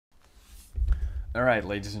Alright,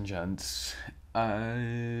 ladies and gents.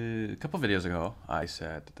 A couple videos ago, I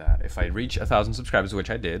said that if I reach 1,000 subscribers, which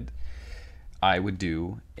I did, I would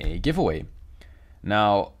do a giveaway.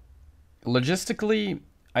 Now, logistically,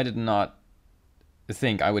 I did not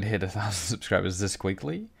think I would hit 1,000 subscribers this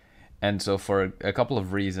quickly. And so for a couple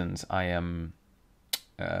of reasons, I am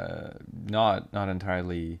not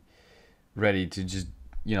entirely ready to just,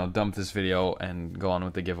 dump this video and go on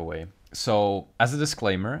with the giveaway. So as a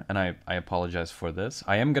disclaimer, and I apologize for this,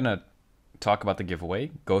 I am going to talk about the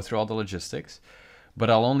giveaway, go through all the logistics, but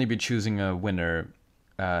I'll only be choosing a winner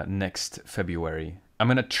next February. I'm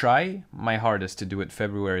going to try my hardest to do it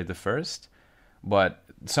February the 1st, but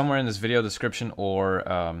somewhere in this video description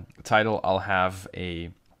or title, I'll have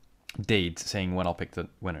a date saying when I'll pick the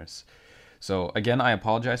winners. So again, I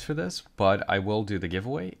apologize for this, but I will do the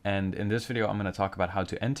giveaway. And in this video, I'm going to talk about how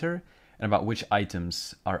to enter and about which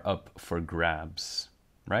items are up for grabs,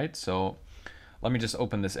 right? So let me just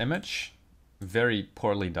open this image. Very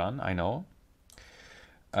poorly done, I know.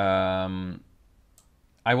 I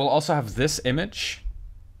will also have this image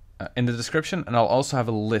in the description, and I'll also have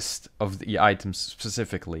a list of the items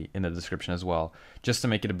specifically in the description as well, just to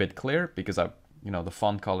make it a bit clear, because the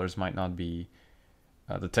font colors might not be,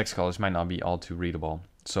 the text colors might not be all too readable.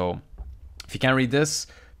 So if you can't read this,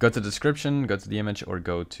 go to the description, go to the image, or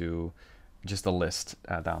go to just the list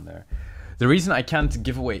down there. The reason I can't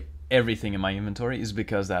give away everything in my inventory is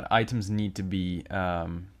because that items need to be,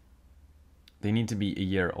 they need to be a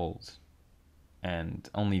year old. And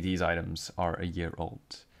only these items are a year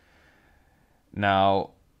old. Now,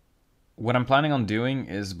 what I'm planning on doing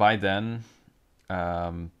is by then,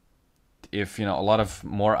 if a lot of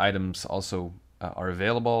more items also are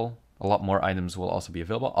available, a lot more items will also be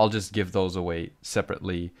available, I'll just give those away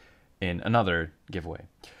separately in another giveaway.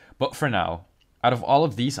 But for now, out of all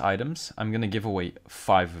of these items, I'm going to give away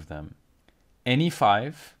 5 of them. Any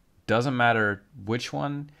 5, doesn't matter which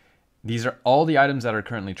one. These are all the items that are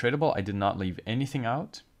currently tradable. I did not leave anything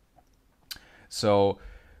out. So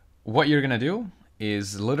what you're going to do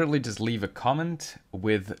is literally just leave a comment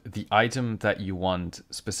with the item that you want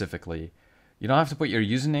specifically. You don't have to put your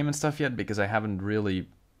username and stuff yet, because I haven't really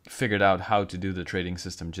figured out how to do the trading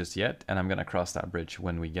system just yet, and I'm going to cross that bridge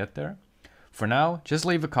when we get there. For now, just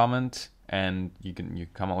leave a comment, and you can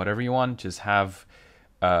comment whatever you want. Just have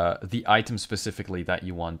the item specifically that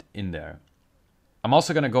you want in there. I'm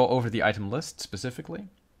also going to go over the item list specifically,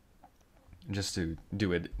 just to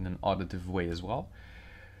do it in an auditive way as well.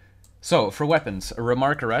 So for weapons, a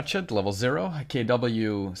Remark, a ratchet, level 0, a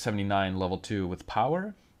KW 79, level 2 with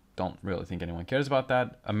power. Don't really think anyone cares about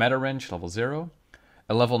that. A meta wrench, level 0.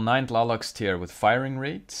 A level 9 Tlalocs tier with firing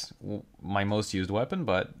rate, my most used weapon,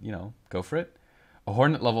 but go for it. A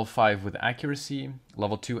Hornet level 5 with accuracy,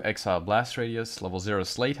 level 2 Exile blast radius, level 0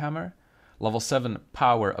 Slate hammer, level 7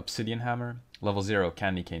 power Obsidian hammer, level 0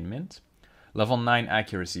 candy cane mint, level 9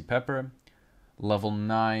 accuracy pepper, level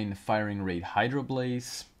 9 firing rate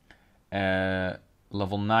hydroblaze,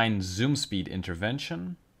 level 9 zoom speed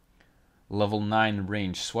intervention, level 9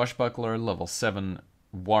 range swashbuckler, level 7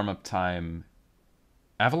 warm-up time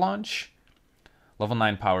Avalanche, level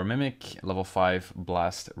 9 power mimic, level 5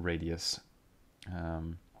 blast radius.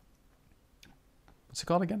 What's it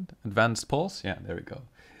called again? Advanced pulse? Yeah, there we go.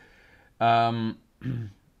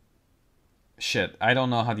 Shit, I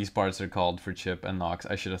don't know how these parts are called for Chip and Nox.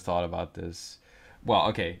 I should have thought about this. Well,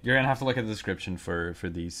 okay, you're gonna have to look at the description for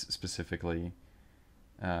these specifically.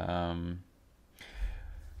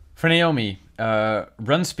 For Naomi,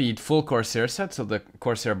 run speed full Corsair set, so the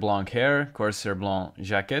Corsair Blanc hair, Corsair Blanc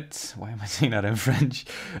jacket, why am I saying that in French?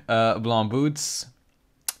 Blanc boots,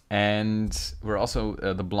 and we're also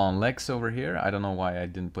the Blanc legs over here. I don't know why I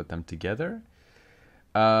didn't put them together.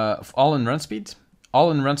 All in run speed.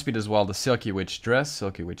 All in run speed as well, the Silky Witch dress,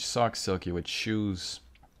 Silky Witch socks, Silky Witch shoes,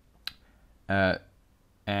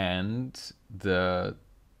 and the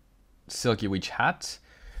Silky Witch hat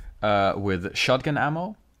with shotgun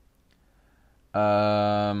ammo.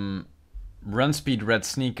 Run speed red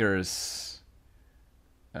sneakers,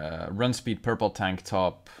 run speed purple tank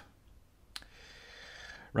top,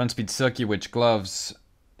 run speed Silky Witch gloves,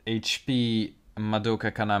 HP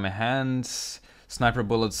Madoka kaname hands, sniper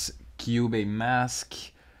bullets Kyubey mask,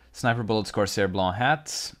 sniper bullets Corsair Blanc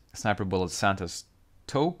hat, sniper bullets Santa's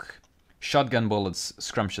toque, shotgun bullets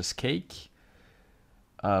Scrumptious cake.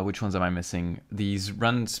 Which ones am I missing? These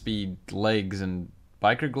run speed legs and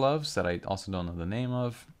biker gloves that I also don't know the name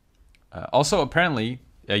of. Also, apparently,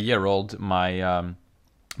 a year old, my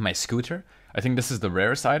my scooter. I think this is the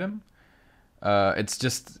rarest item. It's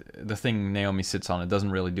just the thing Naomi sits on. It doesn't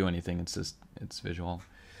really do anything. It's visual.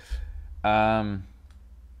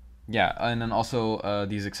 yeah, and then also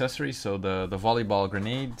these accessories. So the volleyball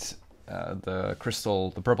grenades, the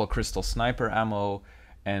purple crystal sniper ammo,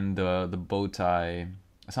 and the bow tie.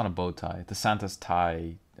 It's not a bow tie. The Santa's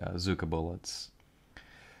tie Zuka bullets.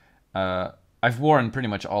 I've worn pretty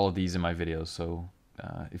much all of these in my videos, so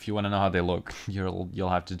if you want to know how they look, you'll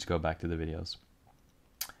have to just go back to the videos.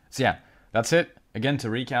 So yeah, that's it. Again, to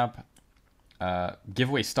recap,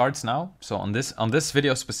 giveaway starts now. So on this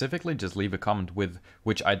video specifically, just leave a comment with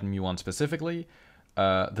which item you want specifically.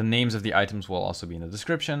 The names of the items will also be in the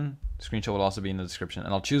description. The screenshot will also be in the description,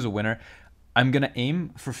 and I'll choose a winner. I'm gonna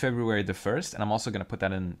aim for February the 1st, and I'm also gonna put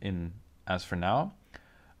that in as for now.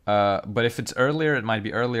 But if it's earlier, it might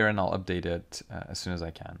be earlier, and I'll update it as soon as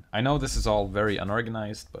I can. I know this is all very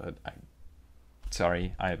unorganized, but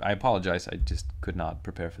sorry, I apologize. I just could not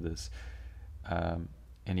prepare for this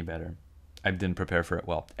any better. I didn't prepare for it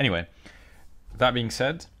well. Anyway, that being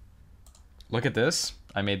said, look at this.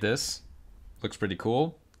 I made this. Looks pretty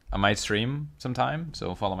cool. I might stream sometime,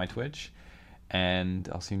 so follow my Twitch. And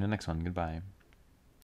I'll see you in the next one. Goodbye.